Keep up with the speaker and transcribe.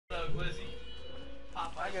What is he?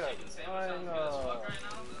 Popeye's chicken sandwich sounds good as fuck right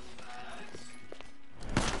now.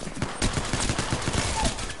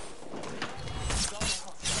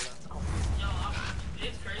 Yo,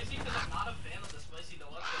 it's crazy because I'm not a fan of the spicy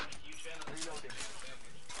deluxe, but I'm a huge fan of the spicy chicken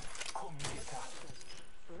sandwich.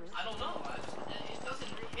 I don't know. It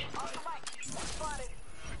doesn't hit right.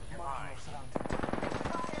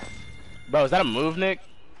 Bro, is that a move, Nick?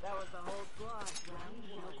 That was the whole squad,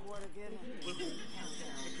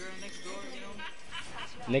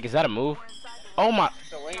 Nick, is that a move? Oh my.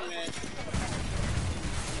 The wingman.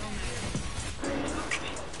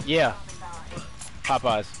 Yeah.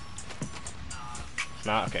 Popeyes.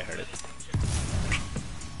 Nah, okay, heard it.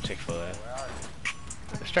 Chick-fil-A.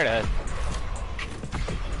 Straight ahead.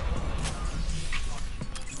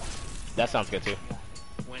 That sounds good too.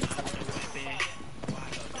 What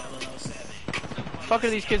the fuck are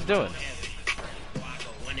these kids doing?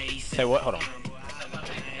 Say what? Hold on.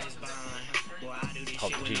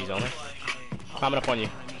 Hold GG's only. Climbing up on you.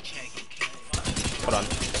 Hold on.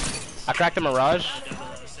 I cracked the Mirage.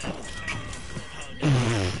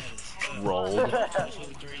 Rolled.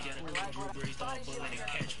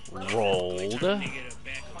 Rolled.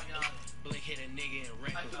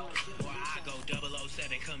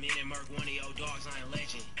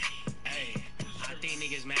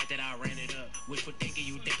 Niggas mad that I ran it up. Which would think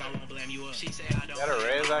you think I won't blame you up. She say I don't. Got a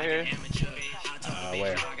raise out here?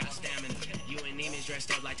 Where? I got stamina. You and Neiman's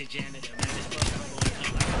dressed up like the janitor.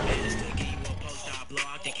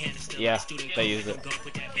 Yeah, they use it.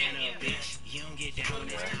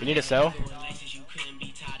 You need to sell?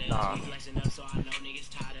 Nah.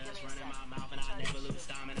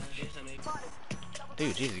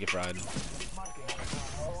 Dude, Jesus, get fried.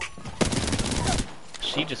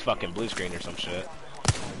 She just fucking blue screened or some shit.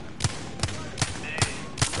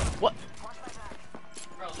 What?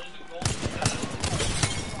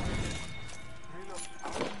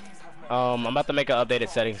 I'm about to make an updated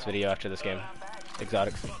settings video after this game.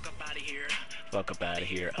 Exotics. Fuck up out of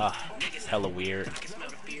here. Ah, hella weird.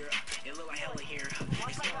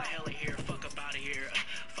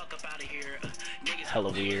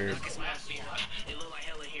 Hella weird.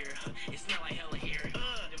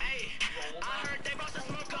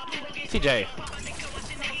 TJ.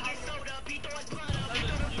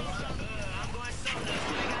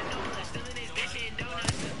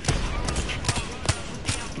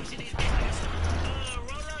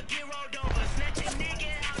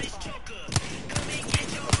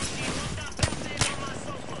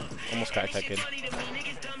 Almost cracked that kid.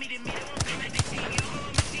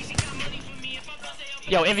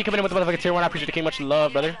 Yo, Envy coming in with the motherfucking tier 1. I appreciate the king. Much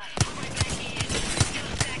love, brother.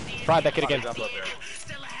 Fried that kid again.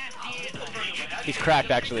 He's cracked,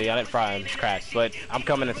 actually. I didn't fry him. He's cracked. But I'm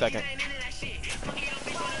coming in a second.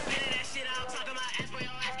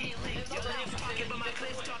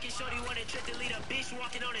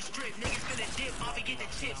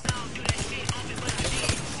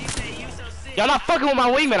 Y'all not fucking with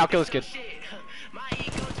my wingman. I'll kill this kid.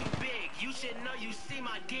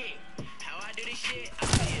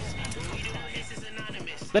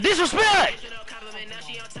 The disrespect!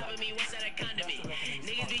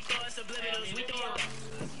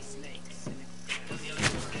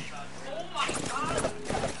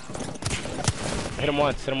 Hit him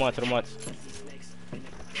once, hit him once, hit him once.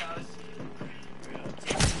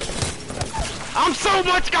 I'm so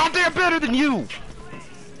much goddamn better than you!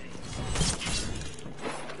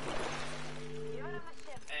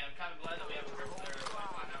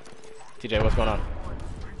 TJ, what's going on?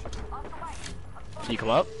 Can you come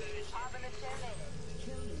up?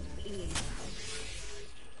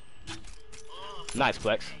 Nice,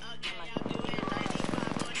 Flex.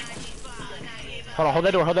 Hold on, hold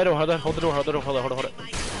that door, hold that door, hold that, hold the door, hold the door, hold it, hold it, hold it.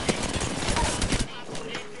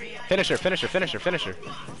 Finisher, finisher, finisher, finisher.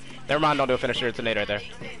 Never mind, don't do a finisher, it's a nade right there.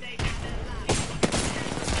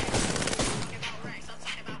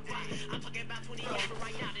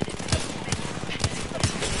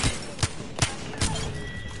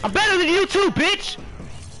 I'm better than you too, bitch!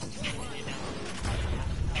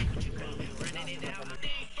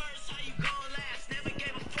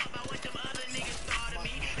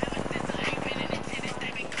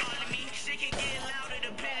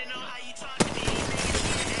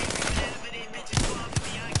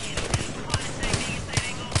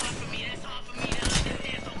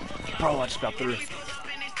 Bro, I just got through.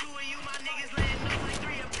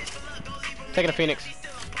 Taking a Phoenix.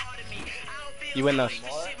 You win those.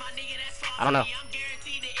 I don't know.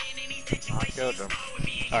 I killed him.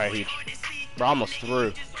 Alright, huge. We're almost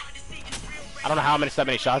through. I don't know how many so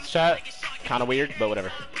many shots, chat. Kinda weird, but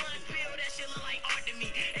whatever.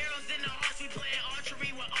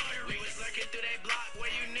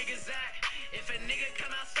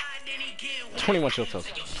 21 shield cells.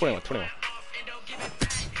 21, 21.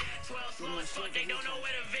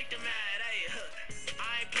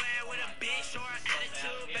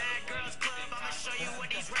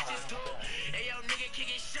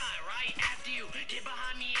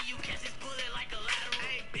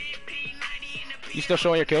 You still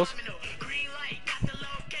showing your kills?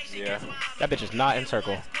 Yeah. That bitch is not in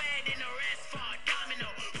circle.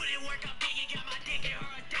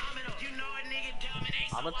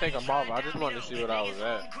 I'm gonna take them off. I just wanted to see what I was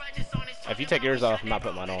at. If you take yours off, I'm not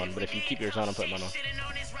putting mine on. But if you keep yours on, I'm putting mine on.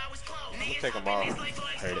 I'm gonna take them off.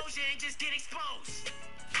 Heard it.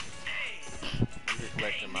 I'm just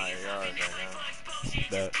flexing my ARs right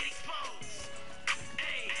now. But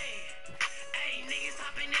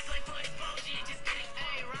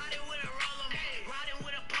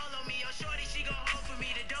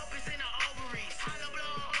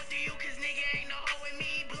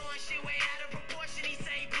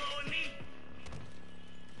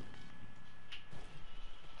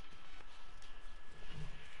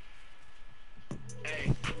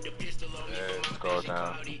Yeah, scroll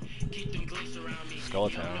down. Skull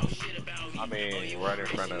Town. I mean, right in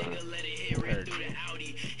front of it. Heard.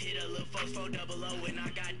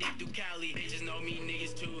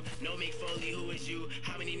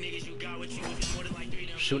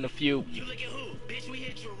 Shooting a few.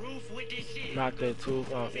 Knock that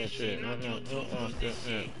tooth off that shit.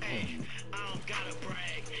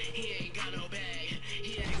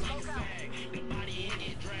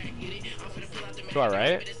 You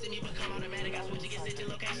alright?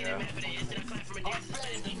 Yeah.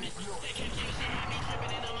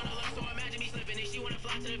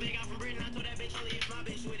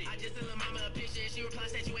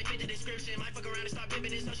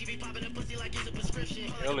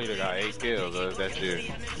 Your leader got 8 kills, or is that you?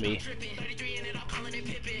 Me.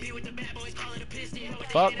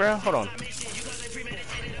 Fuck, bro? Hold on.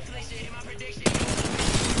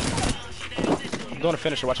 I'm doing a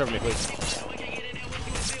finisher. Watch over me, please.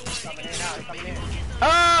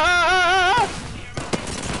 Ah!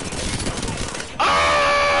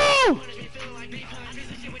 Oh!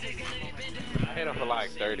 I hit him for like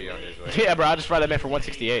 30 on his way. Yeah, bro. I just fired that man for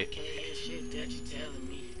 168.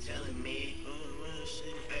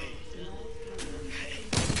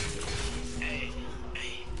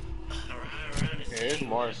 Yeah, there's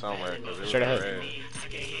more somewhere, because it was Straight ahead. red.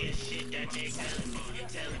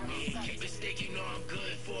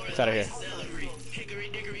 It's out of here.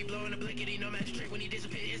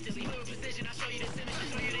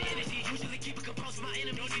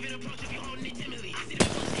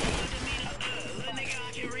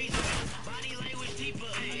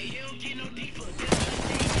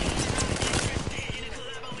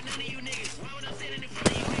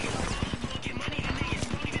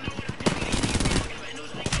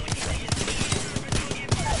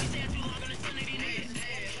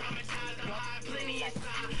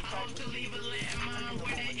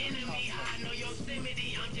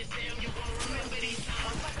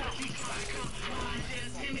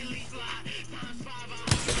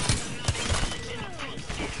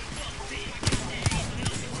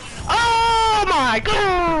 Oh my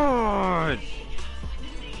god!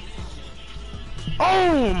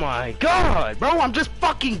 Oh my god, bro, I'm just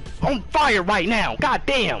fucking on fire right now. God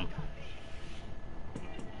damn.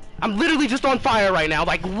 I'm literally just on fire right now.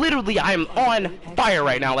 Like, literally, I'm on fire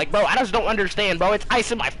right now. Like, bro, I just don't understand, bro. It's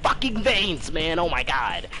ice in my fucking veins, man. Oh my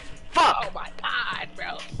god. Fuck. Oh my god,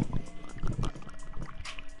 bro.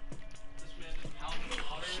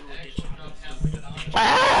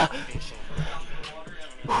 Ah!